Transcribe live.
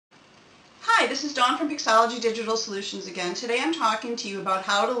Hi, this is Dawn from Pixology Digital Solutions again. Today I'm talking to you about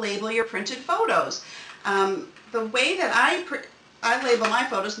how to label your printed photos. The way that I label my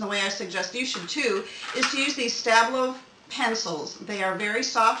photos, and the way I suggest you should too, is to use these Stabilo pencils. They are very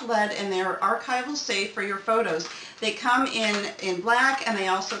soft lead and they're archival safe for your photos. They come in black and they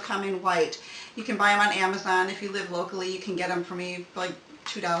also come in white. You can buy them on Amazon. If you live locally, you can get them for me for like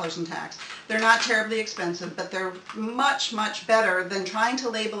 $2 in tax. They're not terribly expensive, but they're much, much better than trying to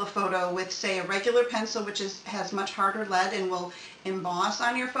label a photo with, say, a regular pencil, which has much harder lead and will emboss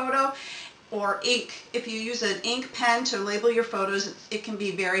on your photo, or ink. If you use an ink pen to label your photos, it can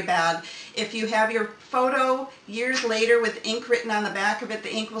be very bad. If you have your photo years later with ink written on the back of it,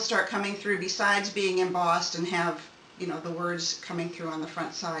 the ink will start coming through besides being embossed and have, you know, the words coming through on the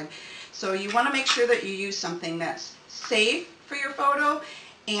front side. So you want to make sure that you use something that's safe for your photo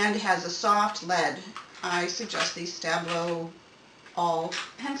and has a soft lead. I suggest these Stabilo all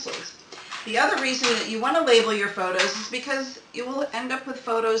pencils. The other reason that you want to label your photos is because you will end up with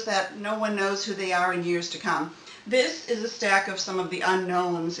photos that no one knows who they are in years to come. This is a stack of some of the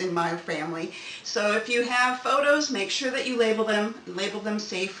unknowns in my family. So if you have photos, make sure that you label them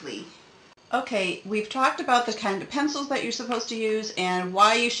safely. Okay, we've talked about the kind of pencils that you're supposed to use and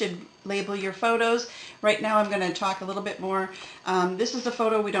why you should label your photos. Right now I'm going to talk a little bit more. This is a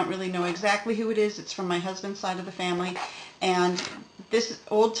photo, we don't really know exactly who it is. It's from my husband's side of the family. And this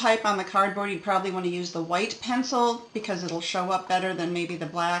old type on the cardboard, you'd probably want to use the white pencil because it'll show up better than maybe the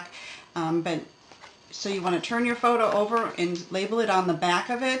black. So you want to turn your photo over and label it on the back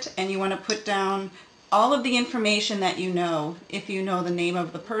of it, and you want to put down all of the information that you know. If you know the name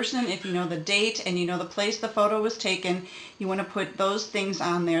of the person, if you know the date, and you know the place the photo was taken, you want to put those things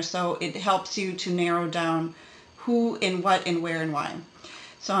on there so it helps you to narrow down who and what and where and why.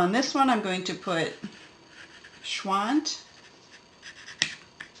 So on this one I'm going to put Schwant.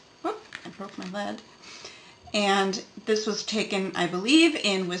 Whoop, I broke my lead. And this was taken, I believe,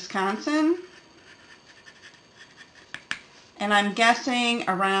 in Wisconsin. And I'm guessing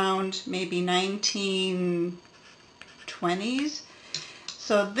around maybe 1920s.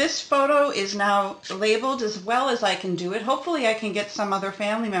 So this photo is now labeled as well as I can do it. Hopefully I can get some other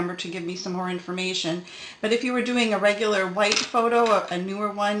family member to give me some more information. But if you were doing a regular white photo, a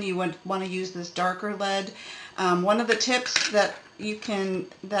newer one, you would want to use this darker lead. One of the tips that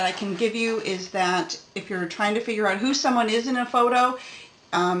I can give you is that if you're trying to figure out who someone is in a photo,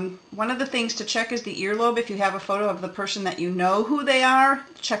 one of the things to check is the earlobe. If you have a photo of the person that you know who they are,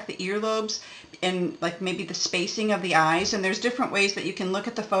 check the earlobes and like maybe the spacing of the eyes. And there's different ways that you can look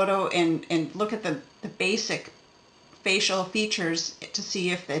at the photo and look at the basic facial features to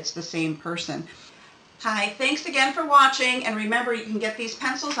see if it's the same person. Hi, thanks again for watching, and remember you can get these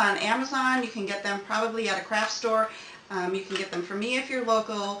pencils on Amazon. You can get them probably at a craft store. You can get them from me if you're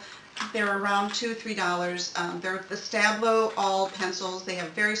local. They're around $2 or $3. They're the Stabilo all pencils. They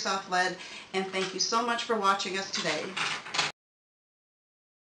have very soft lead, and thank you so much for watching us today.